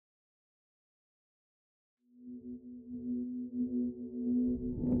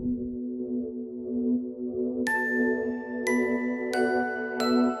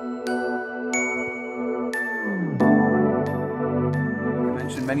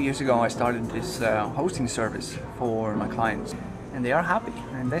years ago I started this hosting service for my clients, and they are happy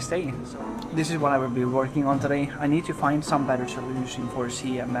and they stay. So this is what I will be working on today. I need to find some better solution for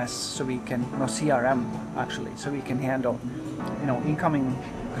CMS so we can, no, CRM actually, so we can handle, you know, incoming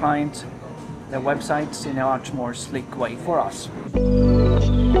clients, their websites in a much more slick way for us.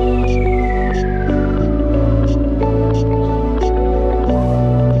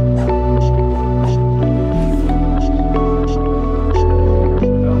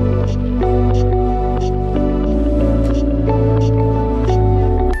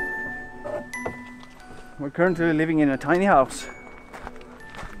 We're currently living in a tiny house.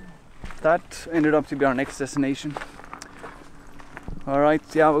 That ended up to be our next destination. Alright,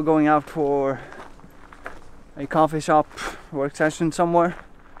 yeah, we're going out for a coffee shop work session somewhere.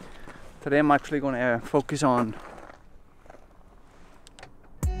 Today I'm actually going to focus on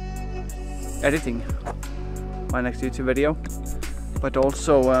editing my next YouTube video, but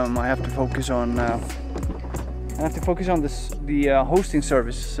also I have to focus on the hosting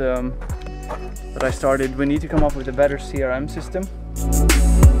service that I started. We need to come up with a better CRM system.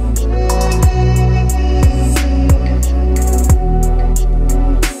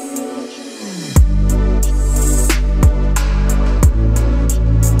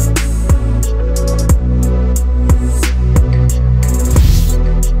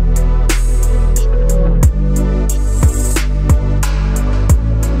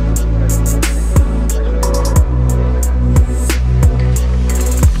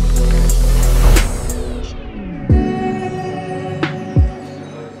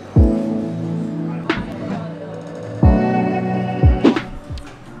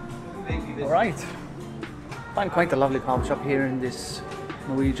 Right, find quite a lovely coffee shop here in this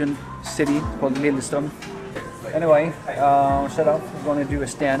Norwegian city called Lillestrøm. Anyway, set up. We're going to do a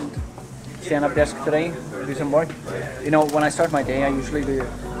stand-up desk today. Do some work. You know, when I start my day, I usually do.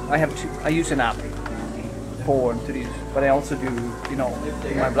 I use an app to do, but I also do, you know,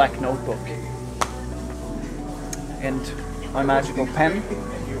 my black notebook and my magical pen,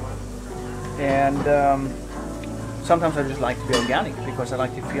 and sometimes I just like to be organic because I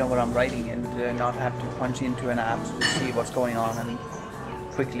like to feel what I'm writing and not have to punch into an app to see what's going on and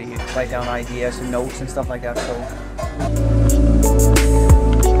quickly write down ideas and notes and stuff like that. So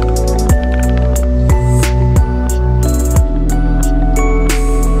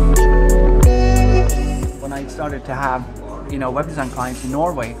when I started to have, you know, web design clients in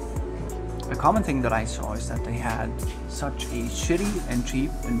Norway, a common thing that I saw is that they had such a shitty and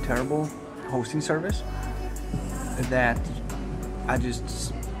cheap and terrible hosting service that I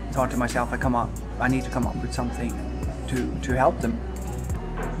just thought to myself, I need to come up with something to help them.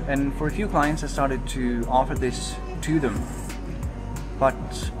 And for a few clients I started to offer this to them, but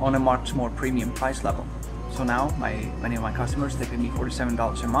on a much more premium price level. So now many of my customers, they pay me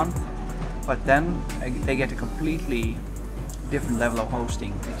 $47 a month, but then they get a completely different level of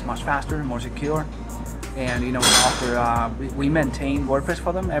hosting. It's much faster, more secure, and you know, we offer we maintain WordPress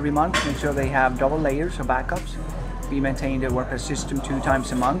for them every month, make sure they have double layers of backups. We maintain the WordPress system 2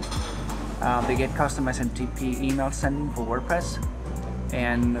 times a month. They get custom SMTP email sending for WordPress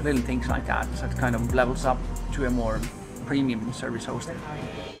and little things like that. So it kind of levels up to a more premium service hosting.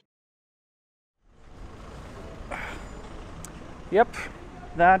 Yep,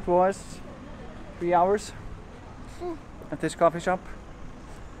 that was 3 hours at this coffee shop.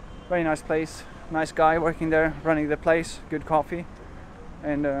 Very nice place, nice guy working there, running the place, good coffee,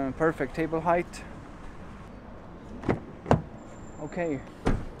 and perfect table height. Okay.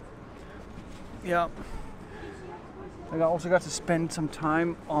 Yeah. I also got to spend some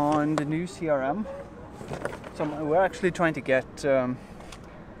time on the new CRM. So we're actually trying to get. I'm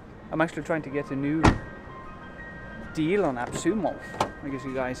actually trying to get a new deal on AppSumo. I guess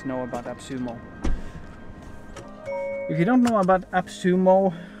you guys know about AppSumo. If you don't know about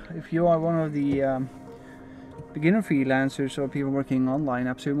AppSumo, if you are one of the beginner freelancers or people working online,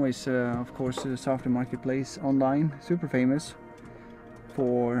 AppSumo is of course a software marketplace online, super famous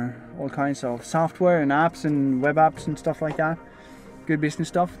for all kinds of software and apps and web apps and stuff like that. Good business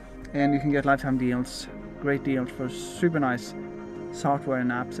stuff, and you can get lifetime deals, great deals for super nice software and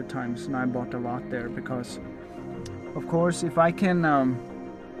apps at times. And I bought a lot there because, of course, if I can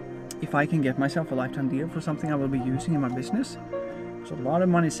get myself a lifetime deal for something I will be using in my business, it's a lot of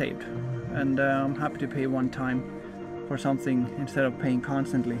money saved, and I'm happy to pay one time for something instead of paying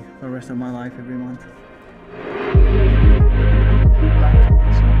constantly for the rest of my life every month.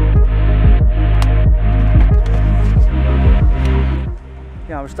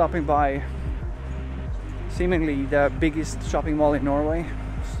 Yeah, we're stopping by seemingly the biggest shopping mall in Norway.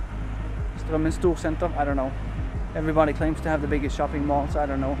 Strømmen Storsenter, I don't know. Everybody claims to have the biggest shopping malls. I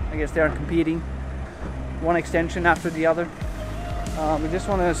don't know. I guess they're competing, one extension after the other. I just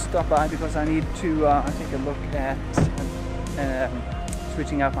want to stop by because I need to take a look at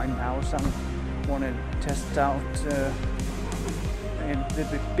switching out my mouse. I want to test out a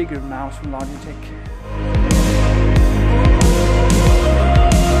little bit bigger mouse from Logitech.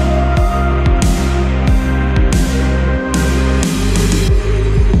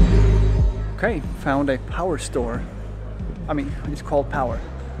 Okay, found a power store. I mean, it's called Power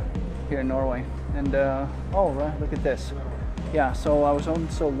here in Norway. And oh, look at this. Yeah, so I was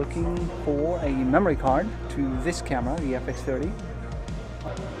also looking for a memory card to this camera, the FX30.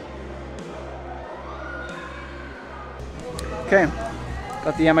 Okay,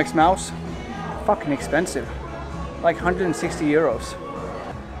 got the MX mouse. Fucking expensive, like 160 euros.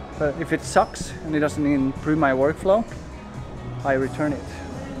 But if it sucks and it doesn't improve my workflow, I return it.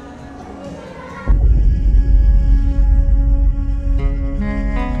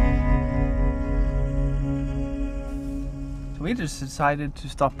 We just decided to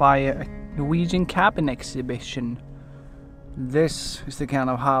stop by a Norwegian cabin exhibition. This is the kind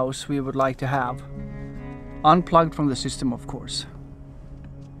of house we would like to have. Unplugged from the system, of course.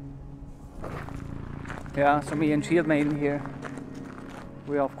 Yeah, so me and Shield Maiden here,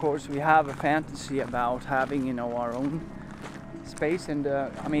 we have a fantasy about having, you know, our own space. And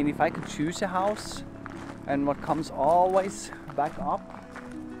I mean, if I could choose a house, and what comes always back up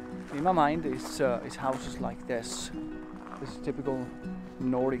in my mind is houses like this. This typical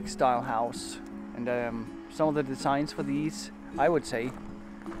Nordic style house, and some of the designs for these, I would say,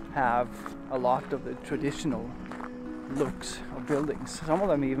 have a lot of the traditional looks of buildings. Some of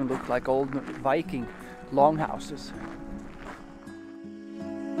them even look like old Viking longhouses.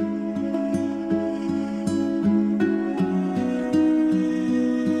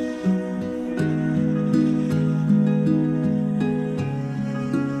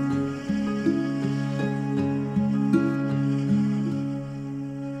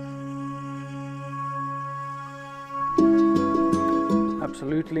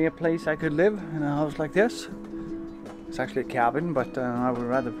 Absolutely a place I could live in, a house like this. It's actually a cabin, but I would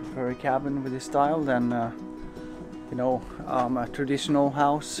rather prefer a cabin with this style than you know, a traditional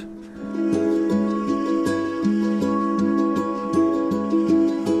house.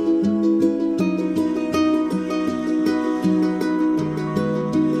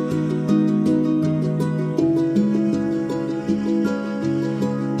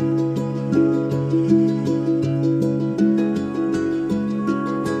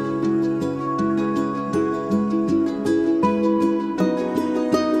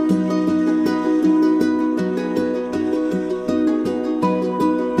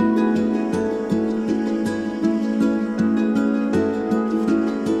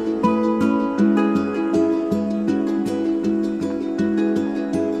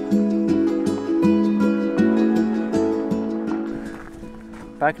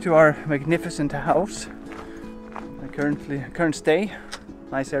 Back to our magnificent house. Current stay.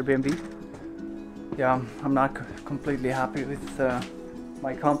 Nice Airbnb. Yeah, I'm not completely happy with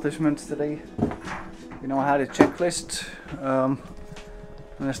my accomplishments today. You know, I had a checklist, and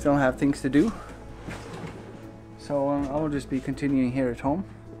I still have things to do. So I will just be continuing here at home.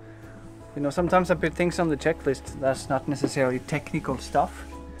 You know, sometimes I put things on the checklist that's not necessarily technical stuff,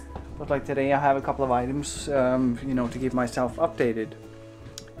 but like today I have a couple of items, you know, to keep myself updated.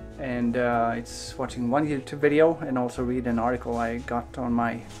 And it's watching one YouTube video and also read an article I got on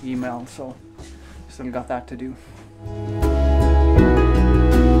my email, so still got that to do.